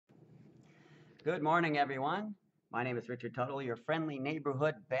Good morning, everyone. My name is Richard Tuttle, your friendly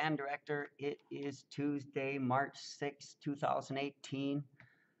neighborhood band director. It is Tuesday, March 6, 2018.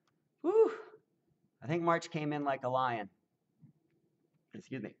 Whew, I think March came in like a lion.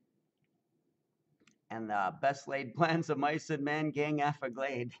 Excuse me. And the best laid plans of mice and men gang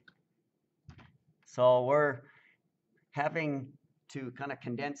affaglaid. So we're having to kind of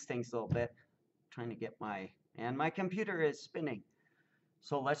condense things a little bit, trying to get and my computer is spinning.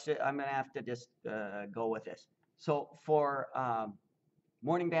 So I'm gonna have to just go with this. So for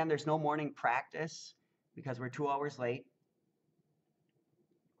morning band, there's no morning practice because we're 2 hours late.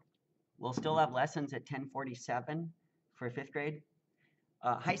 We'll still have lessons at 10:47 for fifth grade.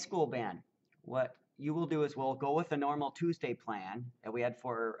 High school band, what you will do is we'll go with the normal Tuesday plan that we had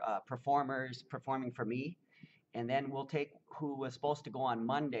for performers performing for me. And then we'll take who was supposed to go on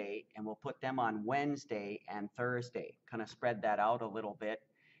Monday and we'll put them on Wednesday and Thursday, kind of spread that out a little bit.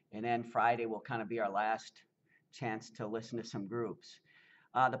 And then Friday will kind of be our last chance to listen to some groups.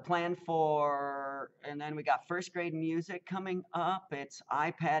 The plan and then we got first grade music coming up. It's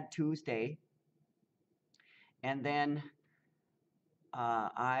iPad Tuesday. And then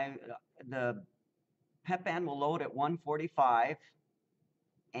the pep band will load at 1:45.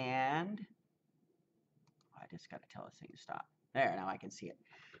 And I just got to tell this thing to stop. There, now I can see it.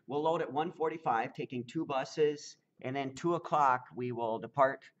 We'll load at 1:45, taking 2 buses. And then 2 o'clock, we will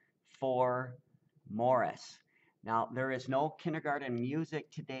depart for Morris. Now, there is no kindergarten music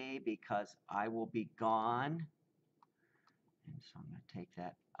today because I will be gone. And so I'm going to take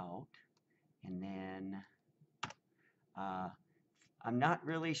that out. And then I'm not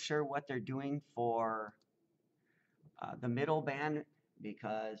really sure what they're doing for the middle band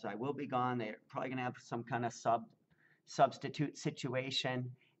because I will be gone. They're probably going to have some kind of substitute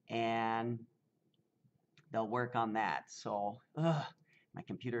situation, and they'll work on that. So my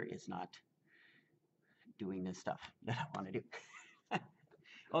computer is not doing this stuff that I want to do.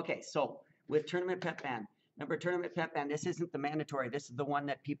 Okay, so with tournament pep band, remember tournament pep band, this isn't the mandatory, this is the one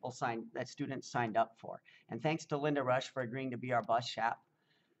that students signed up for. And thanks to Linda Rush for agreeing to be our bus chap.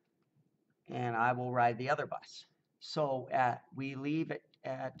 And I will ride the other bus. So we leave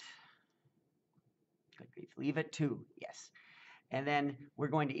at good grief, leave at 2, yes. And then we're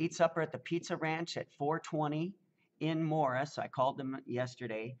going to eat supper at the Pizza Ranch at 4:20 in Morris. I called them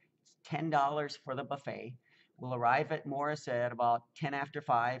yesterday. It's $10 for the buffet. We'll arrive at Morris at about 10 after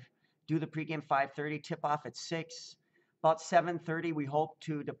 5, do the pregame 5:30, tip off at 6. About 7:30, we hope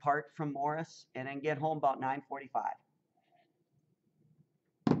to depart from Morris and then get home about 9:45.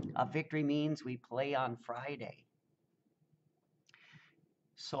 A victory means we play on Friday.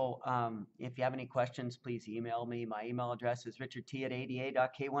 So if you have any questions, please email me. My email address is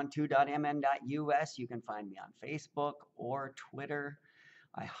richardt@ada.k12.mn.us. You can find me on Facebook or Twitter.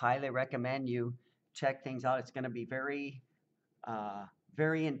 I highly recommend you check things out. It's going to be very,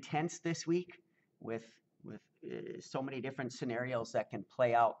 very intense this week with so many different scenarios that can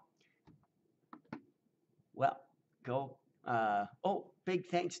play out. Well, go. Big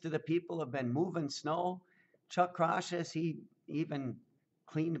thanks to the people who have been moving snow. Chuck Cautious, he even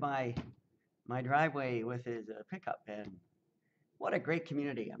cleaned my driveway with his pickup, and what a great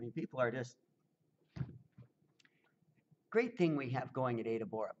community. I mean, people are just great thing we have going at Ada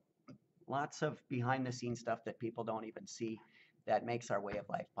Borup. Lots of behind the scenes stuff that people don't even see that makes our way of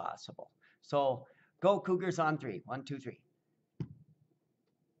life possible. So go Cougars on 3. 1, 2, 3.